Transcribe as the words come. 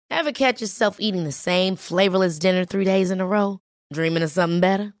Ever catch yourself eating the same flavorless dinner 3 days in a row? Dreaming of something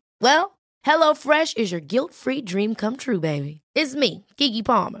better? Well, HelloFresh is your guilt-free dream come true, baby. It's me, Keke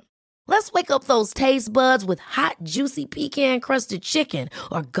Palmer. Let's wake up those taste buds with hot, juicy pecan-crusted chicken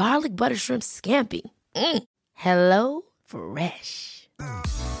or garlic butter shrimp scampi. Hello Fresh.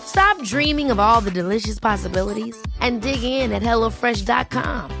 Stop dreaming of all the delicious possibilities and dig in at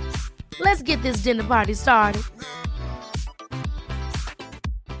HelloFresh.com. Let's get this dinner party started.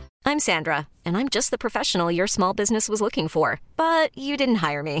 I'm Sandra, and I'm just the professional your small business was looking for. But you didn't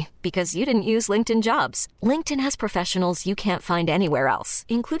hire me because you didn't use LinkedIn Jobs. LinkedIn has professionals you can't find anywhere else,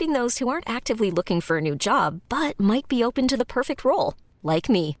 including those who aren't actively looking for a new job, but might be open to the perfect role, like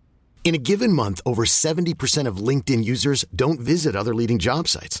me. In a given month, over 70% of LinkedIn users don't visit other leading job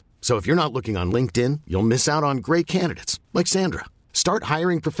sites. So if you're not looking on LinkedIn, you'll miss out on great candidates like Sandra. Start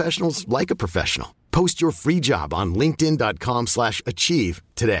hiring professionals like a professional. Post your free job on linkedin.com/achieve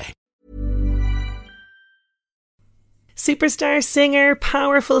today. Superstar singer,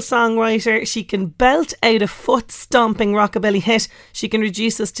 powerful songwriter, she can belt out a foot-stomping rockabilly hit, she can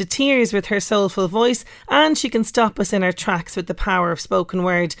reduce us to tears with her soulful voice, and she can stop us in our tracks with the power of spoken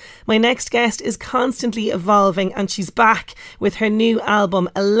word. My next guest is constantly evolving, and she's back with her new album,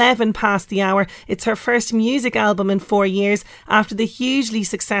 11 Past the Hour. It's her first music album in 4 years after the hugely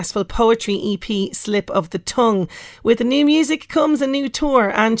successful poetry EP, Slip of the Tongue. With the new music comes a new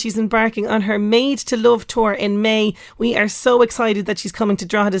tour, and she's embarking on her Made to Love tour in May. We are so excited that she's coming to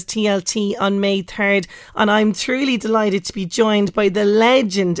Drogheda's TLT on May 3rd, and I'm truly delighted to be joined by the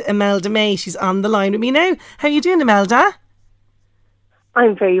legend Imelda May. She's on the line with me now. How are you doing, Imelda?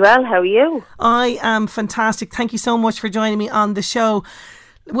 I'm very well. How are you? I am fantastic. Thank you so much for joining me on the show.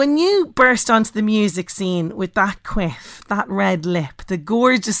 When you burst onto the music scene with that quiff, that red lip, the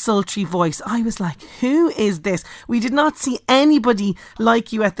gorgeous sultry voice, I was like, who is this? We did not see anybody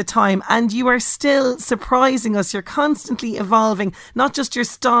like you at the time, and you are still surprising us. You're constantly evolving, not just your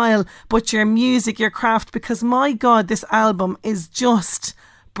style, but your music, your craft, because my God, this album is just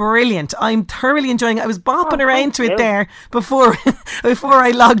brilliant. I'm thoroughly enjoying it. I was bopping around to it there before I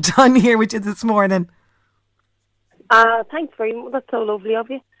logged on here with you this morning. Thanks very much. That's so lovely of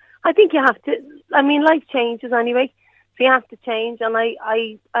you. I think you have to. I mean, life changes anyway, so you have to change. And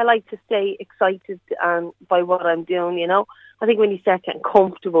I like to stay excited by what I'm doing. You know, I think when you start getting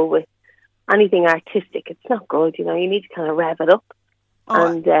comfortable with anything artistic, it's not good. You know, you need to kind of rev it up,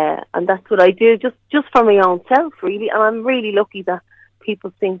 and that's what I do, just for my own self, really. And I'm really lucky that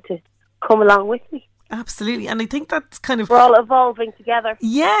people seem to come along with me. Absolutely, and I think that's kind of... We're all evolving together.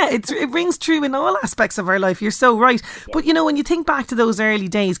 Yeah, it rings true in all aspects of our life. You're so right. Yeah. But, you know, when you think back to those early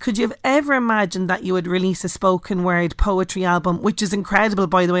days, could you have ever imagined that you would release a spoken word poetry album, which is incredible,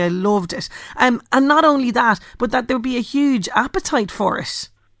 by the way, I loved it. And not only that, but that there would be a huge appetite for it.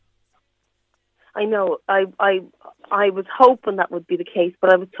 I know. I was hoping that would be the case,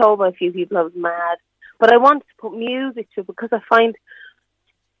 but I was told by a few people I was mad. But I wanted to put music to it because I find,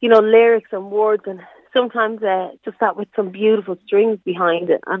 you know, lyrics and words and sometimes just that with some beautiful strings behind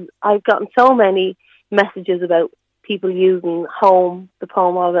it. And I've gotten so many messages about people using Home, the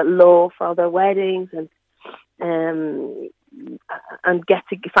poem all about love for all their weddings and family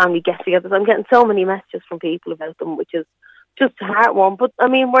get-togethers. I'm getting so many messages from people about them, which is just a heartwarming. But I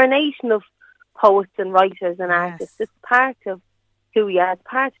mean, we're a nation of poets and writers and artists. It's part of who we are. It's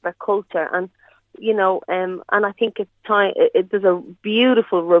part of our culture. And you know, and I think it's time. There's a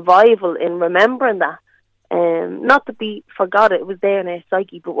beautiful revival in remembering that. Not to be forgot, it was there in our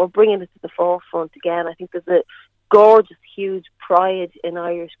psyche, but we're bringing it to the forefront again. I think there's a gorgeous, huge pride in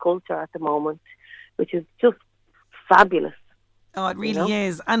Irish culture at the moment, which is just fabulous. Oh, it really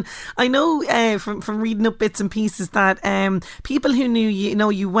is. And I know from reading up bits and pieces that people who know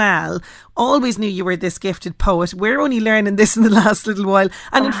you well always knew you were this gifted poet. We're only learning this in the last little while.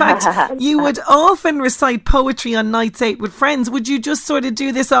 And in fact, you would often recite poetry on nights out with friends. Would you just sort of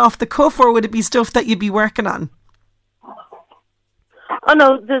do this off the cuff, or would it be stuff that you'd be working on? Oh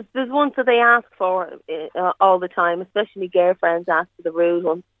no, there's ones that they ask for all the time, especially girlfriends ask for the rude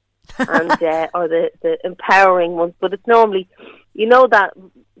ones. And or the empowering ones, but it's normally, you know, that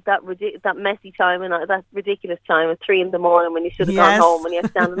messy time and that ridiculous time at 3 a.m. when you should have gone home and you're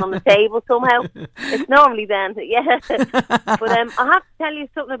standing on the table somehow. It's normally then, yeah. But I have to tell you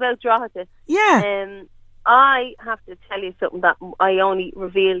something about Drogheda. Yeah. I have to tell you something that I only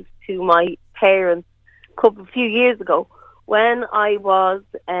revealed to my parents a few years ago. When I was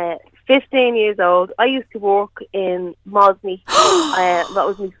 15 years old, I used to work in Mosney. That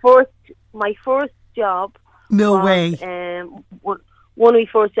was my first job. No way. One of my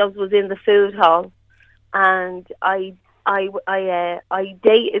first jobs was in the food hall, and I I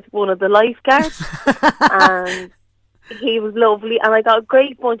dated one of the lifeguards, and he was lovely, and I got a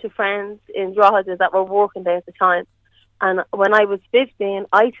great bunch of friends in Drogheda that were working there at the time. And when I was 15,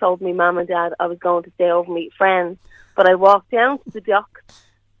 I told my mum and dad I was going to stay over and meet friends. But I walked down to the dock,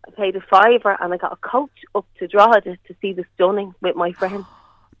 I paid a $5, and I got a coach up to Drogheda to see the stunning with my friends.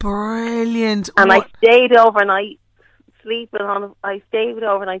 Brilliant. And I stayed overnight sleeping on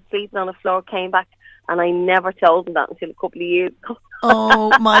the floor, came back, and I never told them that until a couple of years ago.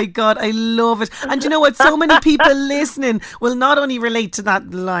 Oh my God, I love it. And you know what? So many people listening will not only relate to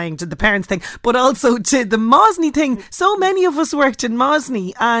that lying to the parents thing, but also to the Mosney thing. So many of us worked in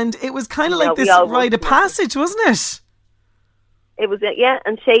Mosney, and it was kind of like this rite of passage, wasn't it? It was,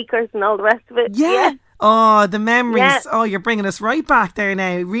 and Shakers and all the rest of it. Yeah. Oh, the memories. Yeah. Oh, you're bringing us right back there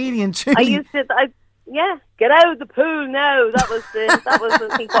now, really and truly. I used to, get out of the pool now. That was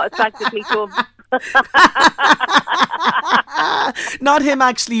I think what attracted me to him. Not him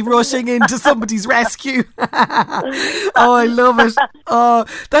actually rushing into somebody's rescue. Oh, I love it. Oh,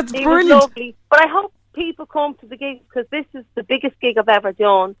 that's brilliant. Was lovely. But I hope people come to the gig, because this is the biggest gig I've ever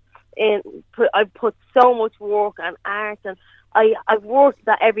done. I've put so much work and art, and I've worked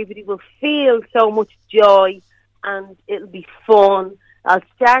that everybody will feel so much joy, and it'll be fun. I'll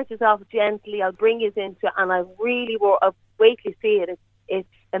start us off gently, I'll bring you into it, and I really I'll wait to see it. It's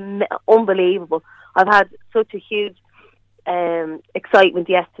unbelievable. I've had such a huge excitement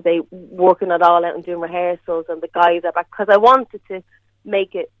yesterday working it all out and doing rehearsals, and the guys are back, because I wanted to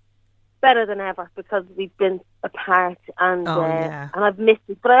make it better than ever, because we've been apart, and I've missed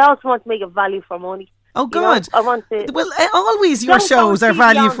it, but I also want to make it value for money. Oh God! I want to. Well, always your shows are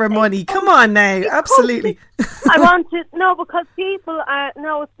value for money. Come on now, absolutely. I want to because people are.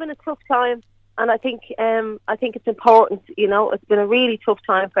 No, it's been a tough time, and I think it's important. It's been a really tough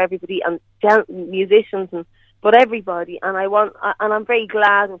time for everybody, and musicians, but everybody. And I'm very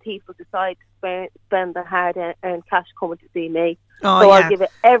glad when people decide to spend their hard-earned cash coming to see me. I'll give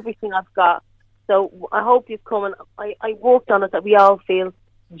it everything I've got. So I hope you've come, and I worked on it that we all feel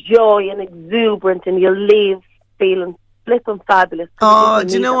joy and exuberant, and you'll leave feeling flipping fabulous. Oh,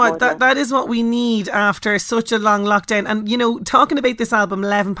 do you know what? That is what we need after such a long lockdown. And talking about this album,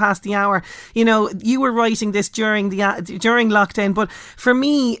 11 past the hour, you were writing this during lockdown, but for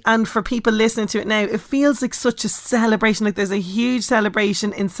me and for people listening to it now, it feels like such a celebration. Like there's a huge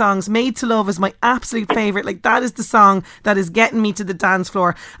celebration in songs. Made to Love is my absolute favourite. Like that is the song that is getting me to the dance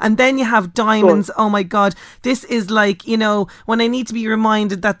floor. And then you have Diamonds. Good. Oh my God, this is like, when I need to be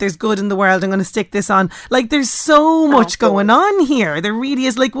reminded that there's good in the world, I'm going to stick this on. Like there's so much going on here. There really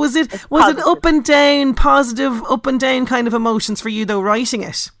is. Like, was it up and down, positive up and down kind of emotions for you though, writing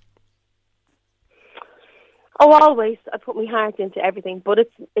it? Oh, always. I put my heart into everything, but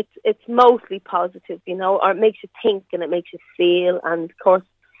it's mostly positive, or it makes you think and it makes you feel, and of course,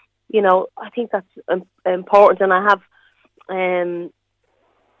 I think that's important. And I have,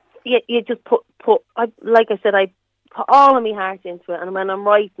 you just put. Like I said, I put all of my heart into it, and when I'm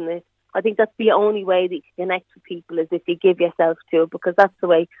writing it, I think that's the only way that you can connect with people, is if you give yourself to it, because that's the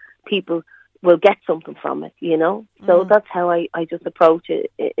way people will get something from it, So that's how I just approach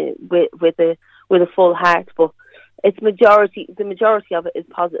it with a full heart. But the majority of it is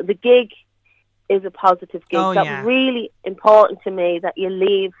positive. The gig is a positive gig. That's really important to me, that you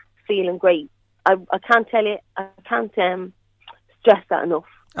leave feeling great. I can't tell you, I can't stress that enough.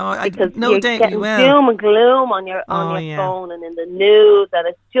 Because you're getting doom and gloom on your phone and in the news, and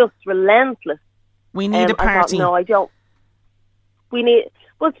it's just relentless. We need a party. I don't. We need.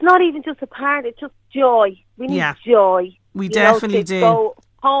 Well, it's not even just a party; it's just joy. We need joy. We definitely do. Go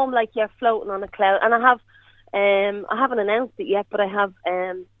home like you're floating on a cloud. And I haven't announced it yet, but I have.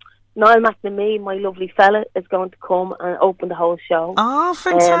 Niall McNamee, my lovely fella, is going to come and open the whole show. Oh,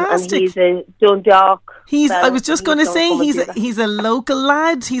 fantastic! And he's a Dundalk. I was just going to say he's a local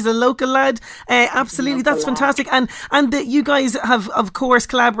lad. He's a local lad. Absolutely, that's fantastic. And you guys have, of course,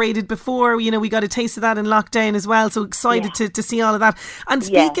 collaborated before. We got a taste of that in lockdown as well. So excited to see all of that. And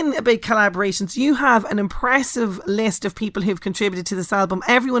speaking about collaborations, you have an impressive list of people who've contributed to this album.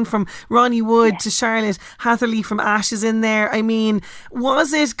 Everyone from Ronnie Wood to Charlotte Hatherley from Ashes in there. I mean,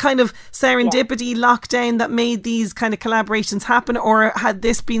 was it kind of serendipity lockdown that made these kind of collaborations happen, or had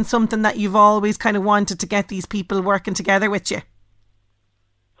this been something that you've always kind of wanted to get these people working together with you?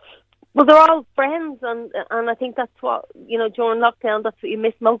 Well, they're all friends, and I think that's what, during lockdown, that's what you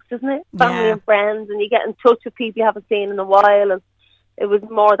miss most, isn't it? Family and friends, and you get in touch with people you haven't seen in a while, and it was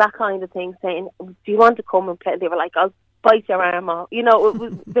more that kind of thing, saying, do you want to come and play? They were like, I'll bite your arm off.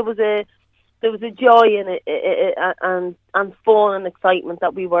 There was a joy in it, and fun and excitement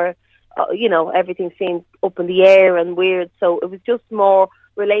that we were everything seemed up in the air and weird. So it was just more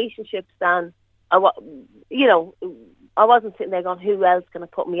relationships than, I wasn't sitting there going, who else can I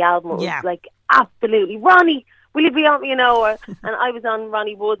put my album? It was like, absolutely, Ronnie, will you be on, and I was on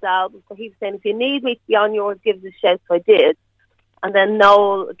Ronnie Wood's album, so he was saying, if you need me to be on yours, give us a shout. So I did. And then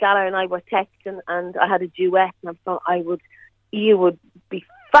Noel Gallagher and I were texting, and I had a duet, and I thought, you would be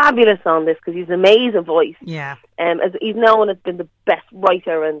fabulous on this, because he's an amazing voice. Yeah. As he's known as being the best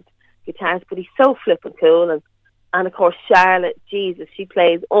writer and guitarist, but he's so flippin' cool. And of course, Charlotte, Jesus, she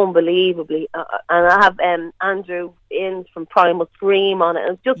plays unbelievably. And I have Andrew in from Primal Scream on it.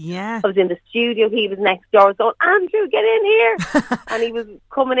 And I was in the studio, he was next door, going, Andrew, get in here. And he was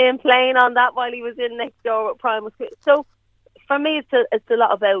coming in playing on that while he was in next door with Primal Scream. So for me, it's a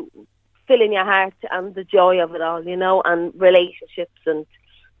lot about filling your heart and the joy of it all, and relationships and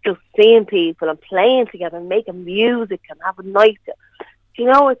just seeing people and playing together and making music and having nights.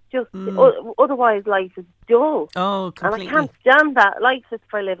 It's just, otherwise life is dull. Oh, completely. And I can't stand that. Life is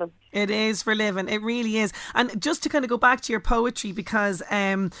for living. It is for living. It really is. And just to kind of go back to your poetry, because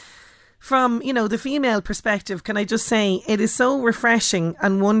from, the female perspective, can I just say it is so refreshing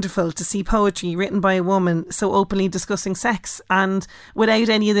and wonderful to see poetry written by a woman so openly discussing sex and without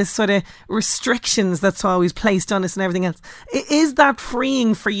any of this sort of restrictions that's always placed on us and everything else. Is that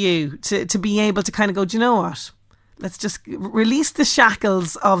freeing for you to be able to kind of go, do you know what? Let's just release the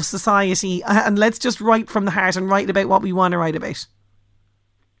shackles of society and let's just write from the heart and write about what we want to write about.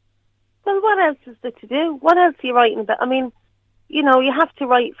 Well, what else is there to do? What else are you writing about? I mean, you have to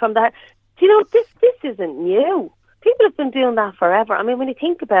write from the heart. This isn't new. People have been doing that forever. I mean, when you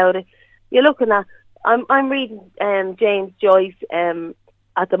think about it, you're looking at, I'm reading James Joyce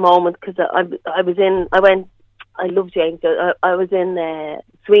at the moment, because I love James. I was in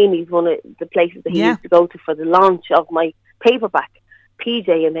Sweeney's, one of the places that he used to go to for the launch of my paperback. PJ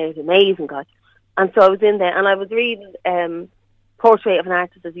in there is an amazing guy. And so I was in there and I was reading Portrait of an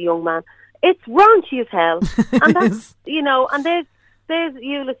Artist as a Young Man. It's raunchy as hell. And that's, and there's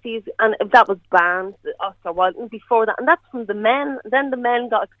Ulysses, and that was banned, Oscar Wilde, and before that. And that's from the men. Then the men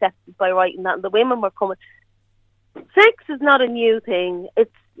got accepted by writing that, and the women were coming. Sex is not a new thing.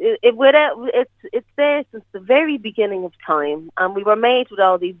 It's there since the very beginning of time, and we were made with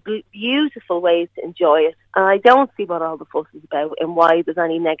all these beautiful ways to enjoy it. And I don't see what all the fuss is about and why there's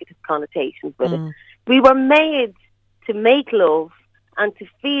any negative connotations with it. We were made to make love and to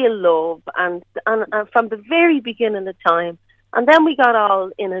feel love, and from the very beginning of time. And then we got all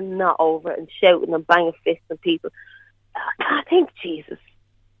in a knot over it and shouting and banging fists at people. I think, Jesus,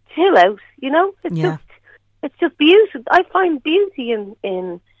 chill out. It's just beauty. I find beauty in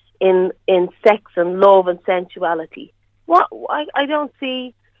sex and love and sensuality. I don't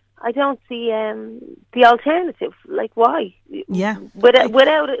see the alternative. Like, why? Yeah.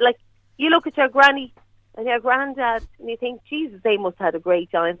 Without it, like, you look at your granny and your granddad and you think, Jesus, they must have had a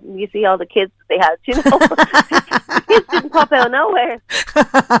great time. And you see all the kids that they had, Kids didn't pop out of nowhere.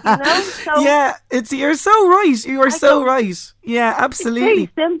 So, yeah, you're so right. You are so right. Yeah, absolutely.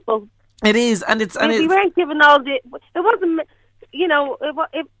 It's very simple. It is, and we weren't given all the. It wasn't,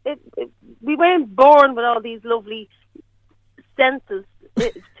 we weren't born with all these lovely senses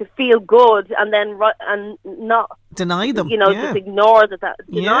to feel good, and then and not deny them. Just ignore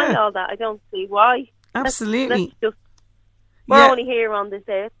deny all that. I don't see why. Absolutely. We're only here on this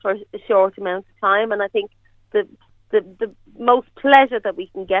earth for a short amount of time, and I think the most pleasure that we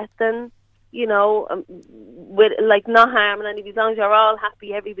can get then, with like not harming anybody, as long as you're all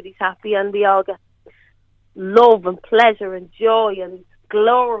happy, everybody's happy, and we all get love and pleasure and joy and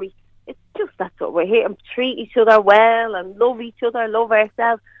glory. It's just that's what we're here, and treat each other well and love each other, love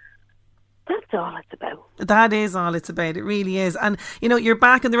ourselves. That's all it's about. That is all it's about. It really is. And, you're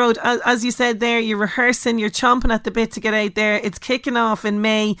back on the road. As you said there, you're rehearsing, you're chomping at the bit to get out there. It's kicking off in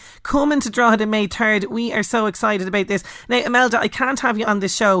May, coming to Drogheda May 3rd. We are so excited about this. Now, Imelda, I can't have you on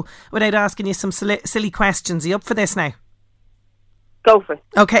this show without asking you some silly questions. Are you up for this now? Go for it.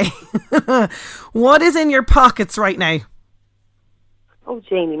 Okay. What is in your pockets right now? Oh,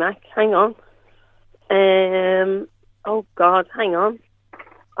 Jamie Mac, hang on. Oh, God, hang on.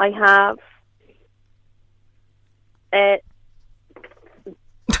 I have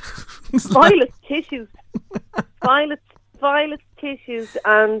violet tissues, violet tissues,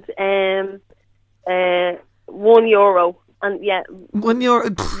 and €1, and yeah,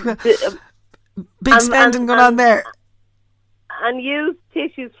 €1. Big spending going on there. And used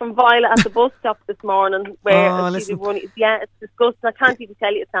tissues from Violet at the bus stop this morning, where it's disgusting. I can't even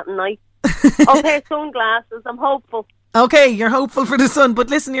tell you it's that nice. Pair of sunglasses. I'm hopeful. Okay, you're hopeful for the sun, but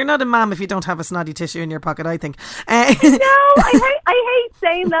listen, you're not a mam if you don't have a snotty tissue in your pocket, I think. No, I hate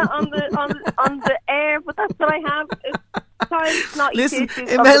saying that on the air, but that's what I have. It's not. Listen,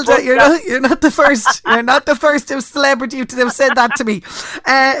 Imelda, you're not the first. You're not the first celebrity to have said that to me.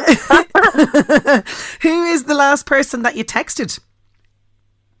 Who is the last person that you texted?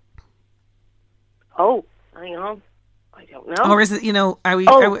 Oh, hang on. I don't know. Or is it, are we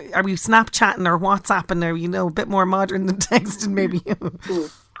Snapchatting or WhatsApping, or, a bit more modern than texting maybe? Yeah.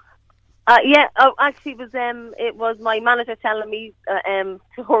 Oh, actually, it was my manager telling me to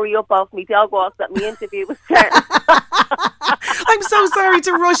hurry up off me dog walk that my interview was starting. I'm so sorry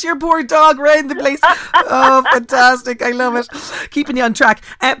to rush your poor dog around the place. Oh, fantastic. I love it. Keeping you on track.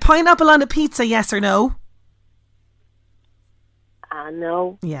 Pineapple on a pizza, yes or no?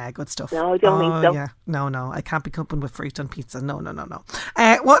 No. Yeah, good stuff. No, I don't think so. Yeah. No. I can't be coping with fruit on pizza. No.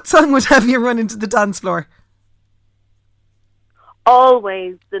 What song would have you run into the dance floor?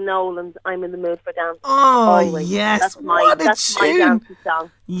 Always the Nolans, I'm in the mood for dancing. Oh, Always. yes. That's my dancing song.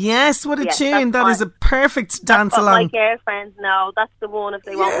 Yes, what a tune. That is a perfect dance along. My girlfriends know. That's the one. If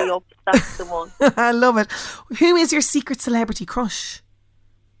they want me up, that's the one. I love it. Who is your secret celebrity crush?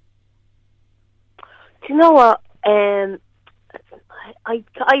 Do you know what?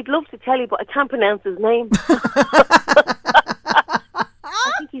 I'd love to tell you, but I can't pronounce his name.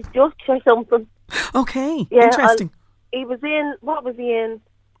 I think he's Dutch or something. Okay, interesting. He was in. What was he in?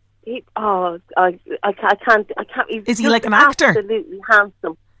 I can't. Is he like an actor? Absolutely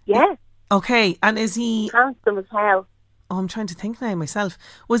handsome. Yeah. Okay, and is he handsome as hell? Oh, I'm trying to think now myself.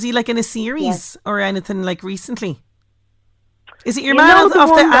 Was he like in a series or anything like recently? Is it your man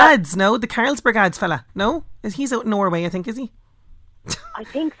off the ads? No, the Carlsberg ads fella. No, he's out in Norway, I think. Is he? I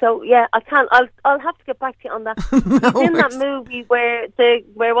think so. Yeah, I can't. I'll have to get back to you on that. He's in that movie where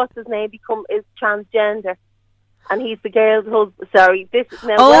what's his name is transgender, and he's the girl's husband. Sorry, this is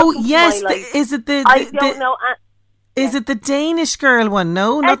now. Oh yes, is it the? I don't know. Is it the Danish girl one?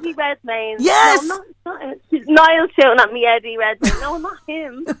 No, not Eddie Redmayne. Yes, no, not Niall shouting at me, Eddie Redmayne. No, not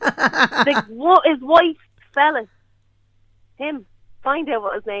him. His wife's fella. Him. Find out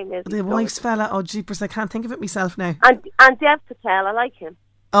what his name is. The wife's fella. Oh, jeepers, I can't think of it myself now. And Dev Patel, I like him.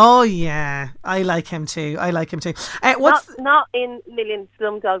 Oh yeah, I like him too. Not in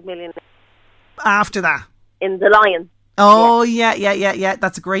Slumdog Millionaire. After that, in The Lion. Oh yeah.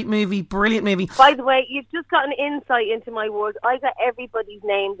 That's a great movie, brilliant movie. By the way, you've just got an insight into my world. I got everybody's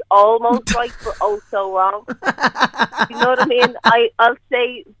names almost right, but also wrong. You know what I mean? I'll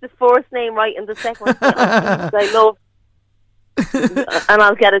say the first name right and the second one I love. And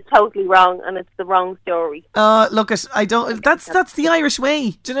I'll get it totally wrong, and it's the wrong story. Look, I don't. That's the Irish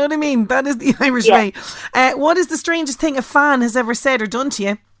way. Do you know what I mean? That is the Irish way. What is the strangest thing a fan has ever said or done to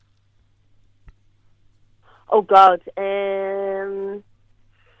you? Oh God.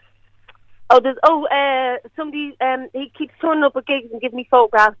 Somebody. He keeps turning up at gigs and giving me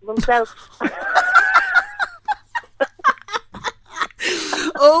photographs of himself.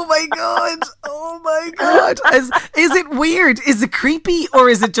 Oh my god. Is it weird? Is it creepy, or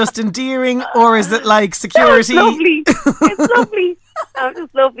is it just endearing, or is it like security? No, it's lovely. It's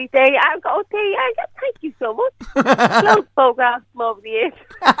just lovely day. Thank you so much. Loads of photographs from over the years.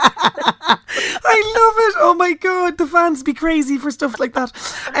 I love it. Oh my god, the fans be crazy for stuff like that.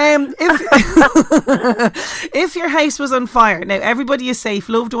 If your house was on fire, now everybody is safe,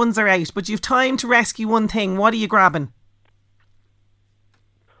 loved ones are out, but you've time to rescue one thing, what are you grabbing?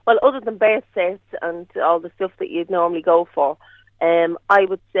 Well, other than birth certs and all the stuff that you'd normally go for, I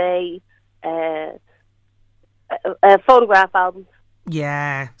would say photograph albums.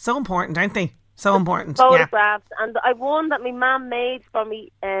 Yeah, so important, aren't they? So important. Photographs, and I one that my mum made for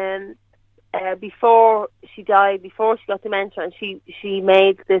me before she died, before she got dementia, and she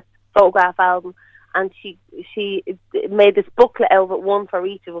made this photograph album, and she made this booklet out of it, one for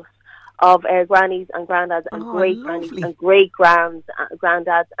each of us, of grannies and granddads and great grannies and great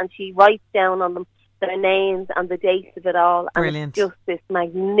granddads, and she writes down on them their names and the dates of it all. Brilliant. And it's just this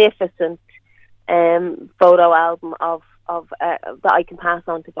magnificent photo album of that I can pass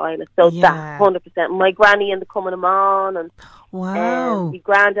on to Violet. So that's 100%. My granny and the Coming of On, and my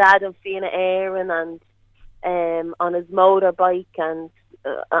granddad and Fianna Aaron, and on his motorbike, and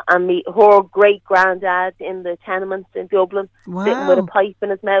her great granddad in the tenements in Dublin, sitting with a pipe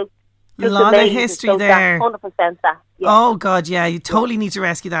in his mouth. A lot of history there. 100% that. Yeah. Oh God, yeah, you totally need to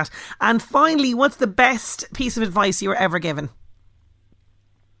rescue that. And finally, what's the best piece of advice you were ever given?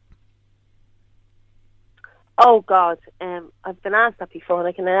 Oh God, I've been asked that before, and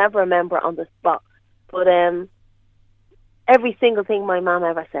I can never remember on the spot. But every single thing my mum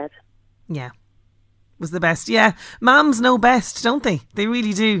ever said. Yeah. was the best. Yeah, mums know best, don't they? They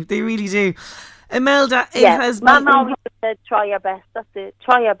really do. They really do. Imelda, it has... Mum always said, try your best. That's it.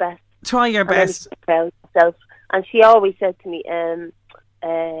 Try your best. Try your best. And she always said to me,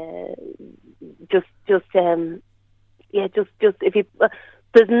 just if you...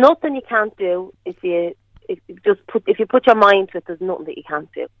 there's nothing you can't do if you put your mind to it. There's nothing that you can't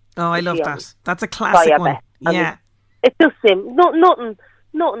do. Oh, I love that. That's a classic one. Yeah, it's just simple.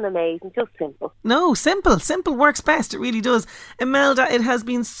 Nothing amazing. Just simple. No, simple. Simple works best. It really does. Imelda, it has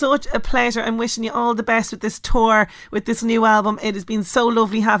been such a pleasure. I'm wishing you all the best with this tour, with this new album. It has been so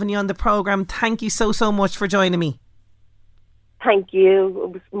lovely having you on the programme. Thank you so much for joining me. Thank you.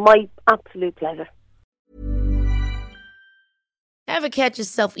 It was my absolute pleasure. Ever catch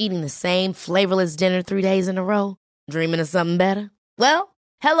yourself eating the same flavorless dinner 3 days in a row? Dreaming of something better? Well,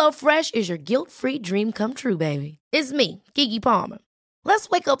 HelloFresh is your guilt-free dream come true, baby. It's me, Keke Palmer. Let's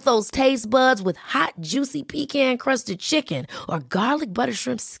wake up those taste buds with hot, juicy pecan-crusted chicken or garlic butter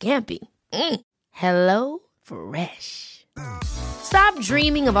shrimp scampi. Hello Fresh. Stop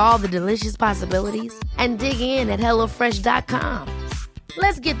dreaming of all the delicious possibilities and dig in at HelloFresh.com.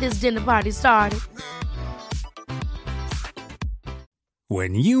 Let's get this dinner party started.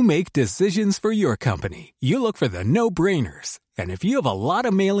 When you make decisions for your company, you look for the no-brainers. And if you have a lot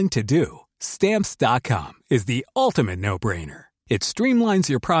of mailing to do, Stamps.com is the ultimate no-brainer. It streamlines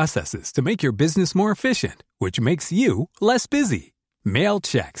your processes to make your business more efficient, which makes you less busy. Mail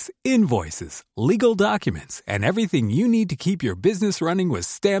checks, invoices, legal documents, and everything you need to keep your business running with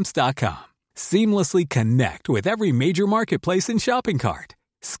Stamps.com. Seamlessly connect with every major marketplace and shopping cart.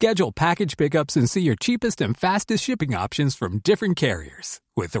 Schedule package pickups and see your cheapest and fastest shipping options from different carriers.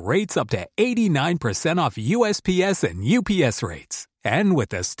 With rates up to 89% off USPS and UPS rates. And with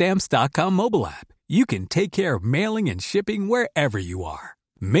the Stamps.com mobile app, you can take care of mailing and shipping wherever you are.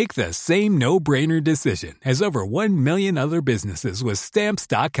 Make the same no-brainer decision as over 1 million other businesses with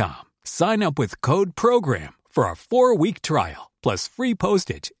Stamps.com. Sign up with code PROGRAM for a 4-week trial, plus free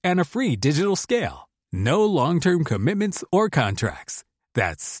postage and a free digital scale. No long-term commitments or contracts.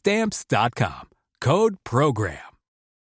 That's Stamps.com. Code PROGRAM.